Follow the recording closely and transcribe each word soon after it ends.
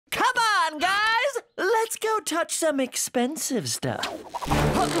go touch some expensive stuff.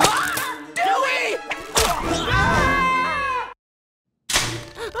 Dewey!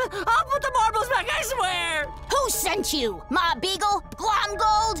 I'll put the marbles back, I swear! Who sent you? Ma Beagle?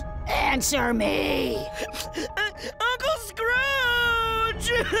 Glomgold? Answer me! Uncle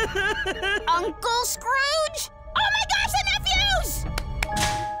Scrooge! Uncle Scrooge? Oh my gosh, the nephews!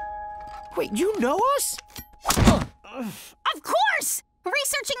 Wait, you know us? Of course!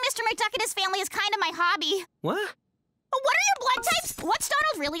 Researching Mr. McDuck and his family is kind of my hobby. What? What are your blood types? What's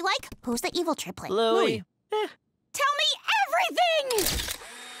Donald really like? Who's the evil triplet? Louie. Tell me everything!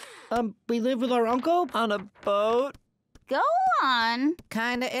 We live with our uncle? On a boat? Go on.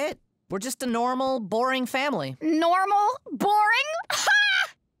 Kinda it. We're just a normal, boring family. Normal? Boring? Ha!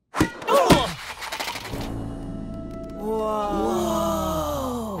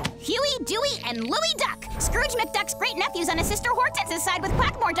 Whoa. Huey, Dewey, and Louie Duck. Scrooge McDuck's great-nephews on his sister Hortense's side with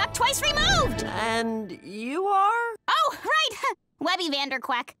Quackmore Duck twice removed. And you are? Oh, right. Webby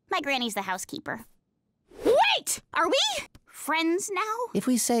Vanderquack. My granny's the housekeeper. Wait! Are we friends now? If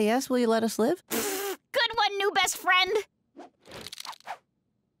we say yes, will you let us live? Good one, new best friend.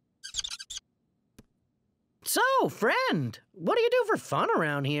 So, friend, what do you do for fun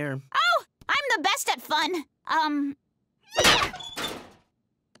around here? Oh, I'm the best at fun.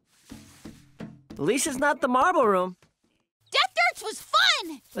 At least it's not the marble room. Death Darts was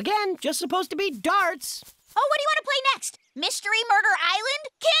fun! Again, just supposed to be darts. Oh, what do you want to play next? Mystery Murder Island?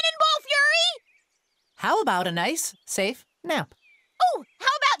 Cannonball Fury? How about a nice, safe nap? Oh,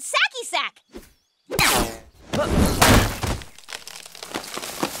 how about Sacky Sack?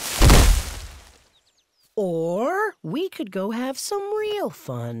 Or we could go have some real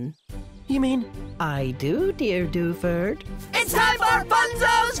fun. You mean? I do, dear Dewford. It's time for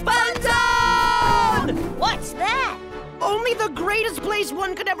Funzo's Fun Zone! What's that? Only the greatest place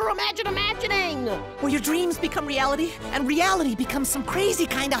one could ever imagine imagining! Where your dreams become reality, and reality becomes some crazy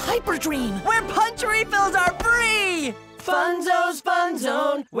kind of hyper dream. Where punch refills are free! Funzo's Fun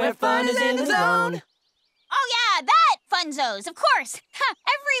Zone, where fun is in the zone. Oh yeah, that Funzos, of course. Ha,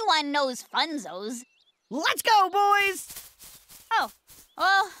 everyone knows Funzos. Let's go, boys! Oh,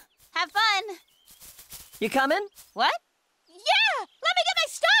 well, have fun. You coming? What? Yeah, let me get my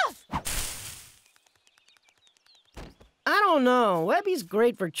stuff! I don't know. Webby's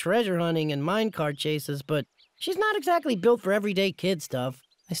great for treasure hunting and minecart chases, but she's not exactly built for everyday kid stuff.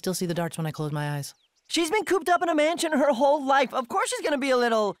 I still see the darts when I close my eyes. She's been cooped up in a mansion her whole life. Of course she's gonna be a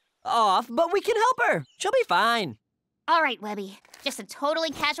little off, but we can help her. She'll be fine. All right, Webby. Just a totally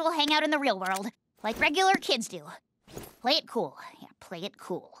casual hangout in the real world, like regular kids do. Play it cool. Yeah, play it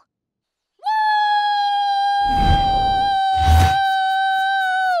cool.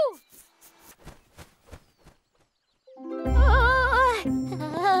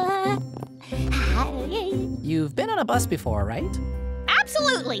 You've been on a bus before, right?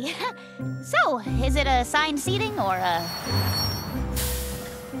 Absolutely. So, is it assigned seating or a...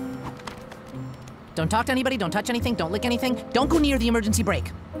 Don't talk to anybody, don't touch anything, don't lick anything, don't go near the emergency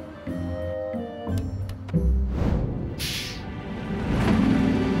brake.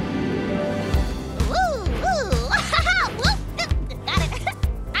 Got it.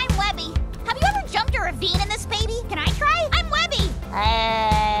 I'm Webby. Have you ever jumped a ravine in this baby? Can I try? I'm Webby.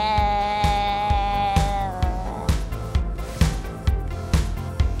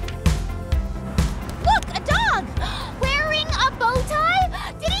 Look, a dog. Wearing a bow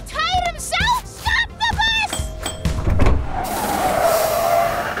tie? Did he tie it himself? Stop the bus!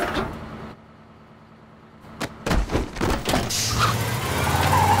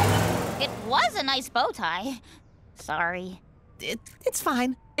 It was a nice bow tie. Sorry. It's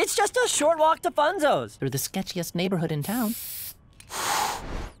fine. It's just a short walk to Funzo's. They're the sketchiest neighborhood in town.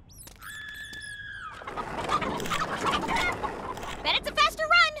 Bet it's a faster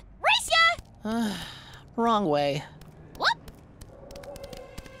run. Race ya! Wrong way. Whoop!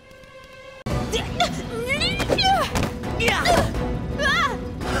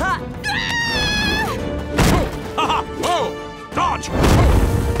 Ha! Whoa! Dodge!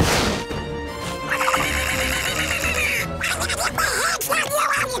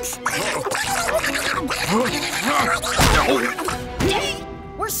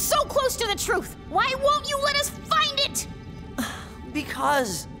 We're so close to the truth. Why won't you let us find it?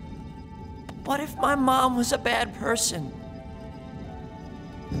 Because what if my mom was a bad person?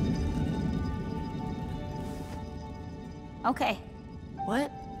 Okay,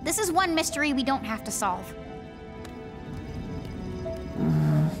 What? this is one mystery we don't have to solve.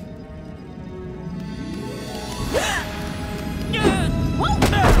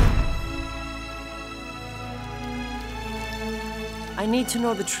 I need to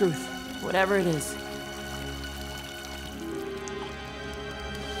know the truth, whatever it is.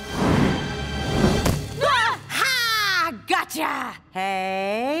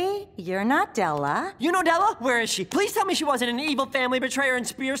 Hey, you're not Della. You know Della? Where is she? Please tell me she wasn't an evil family betrayer and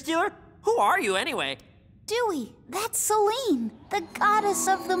spear stealer. Who are you, anyway? Dewey, that's Celine, the goddess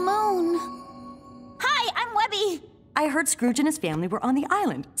of the moon. Hi, I'm Webby. I heard Scrooge and his family were on the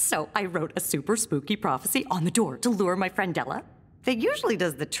island, so I wrote a super spooky prophecy on the door to lure my friend Della. That usually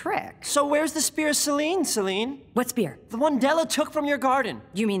does the trick. So where's the spear of Celine? What spear? The one Della took from your garden.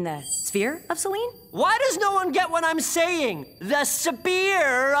 You mean the sphere of Celine? Why does no one get what I'm saying? The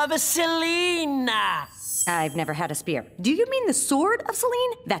spear of Celine. I've never had a spear. Do you mean the sword of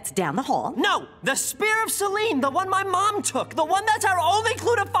Celine? That's down the hall. No, the spear of Celine, the one my mom took. The one that's our only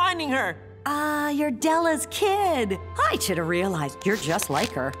clue to finding her. You're Della's kid. I should have realized you're just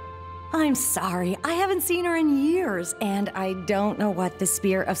like her. I'm sorry, I haven't seen her in years, and I don't know what the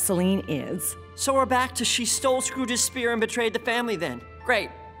spear of Celine is. So we're back to she stole Scrooge's spear and betrayed the family then.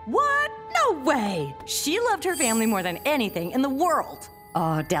 Great. What? No way! She loved her family more than anything in the world.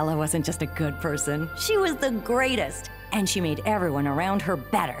 Oh, Della wasn't just a good person. She was the greatest, and she made everyone around her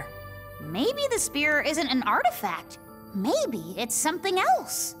better. Maybe the spear isn't an artifact. Maybe it's something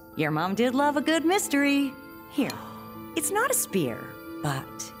else. Your mom did love a good mystery. Here, it's not a spear,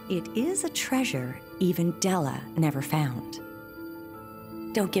 but it is a treasure even Della never found.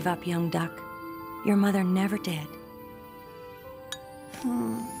 Don't give up, young duck. Your mother never did.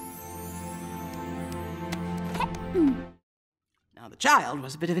 Now, the child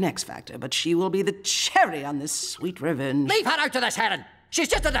was a bit of an X-factor, but she will be the cherry on this sweet revenge. Leave her out of this, Heron. She's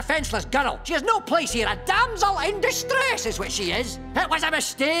just a defenseless girl. She has no place here. A damsel in distress is what she is. It was a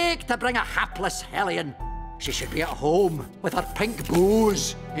mistake to bring a hapless hellion. She should be at home with her pink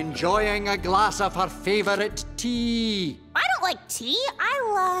bows, enjoying a glass of her favorite tea. I don't like tea.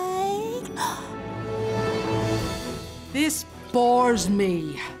 I like... This bores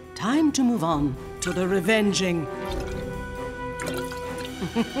me. Time to move on to the revenging.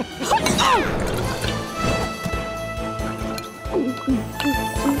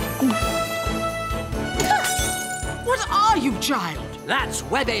 What are you, child? That's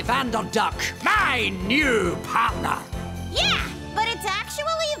Webby Vanderduck, my new partner. Yeah, but it's actually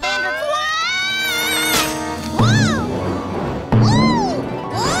Whoa!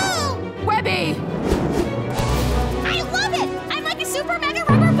 Whoa! Webby! I love it! I'm like a super mega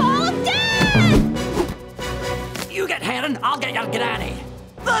rubber ball of death! You get Heron, I'll get your granny.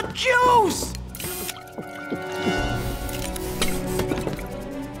 The juice!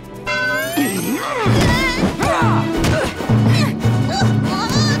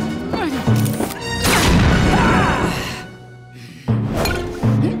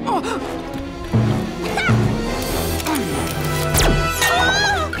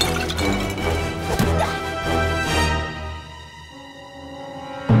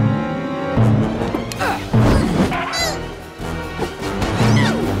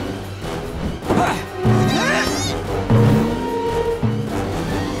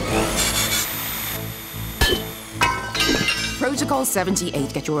 Protocol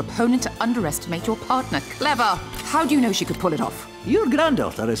 78, get your opponent to underestimate your partner. Clever. How do you know she could pull it off? Your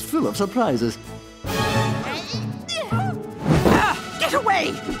granddaughter is full of surprises. Get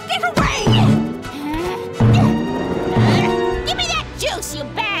away! Get away! Give me that juice, you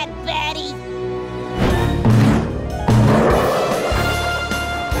bad baddie!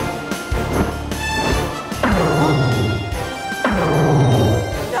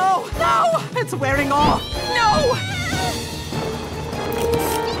 No! No! It's wearing off! No!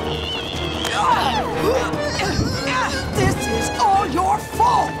 This is all your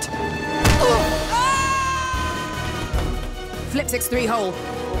fault! Flip 6-3 hole.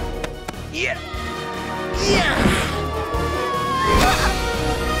 Yeah! Yeah!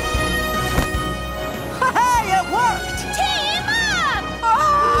 Hey, it worked! Team up!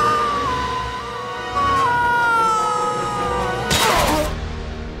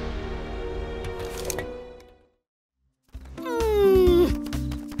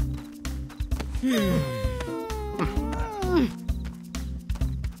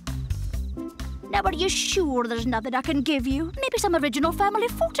 Now, are you sure there's nothing I can give you? Maybe some original family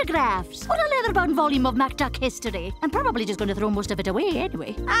photographs or a leather-bound volume of McDuck history. I'm probably just going to throw most of it away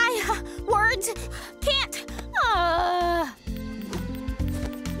anyway. Words can't.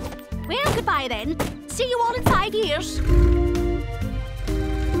 Well, goodbye then. See you all in 5 years.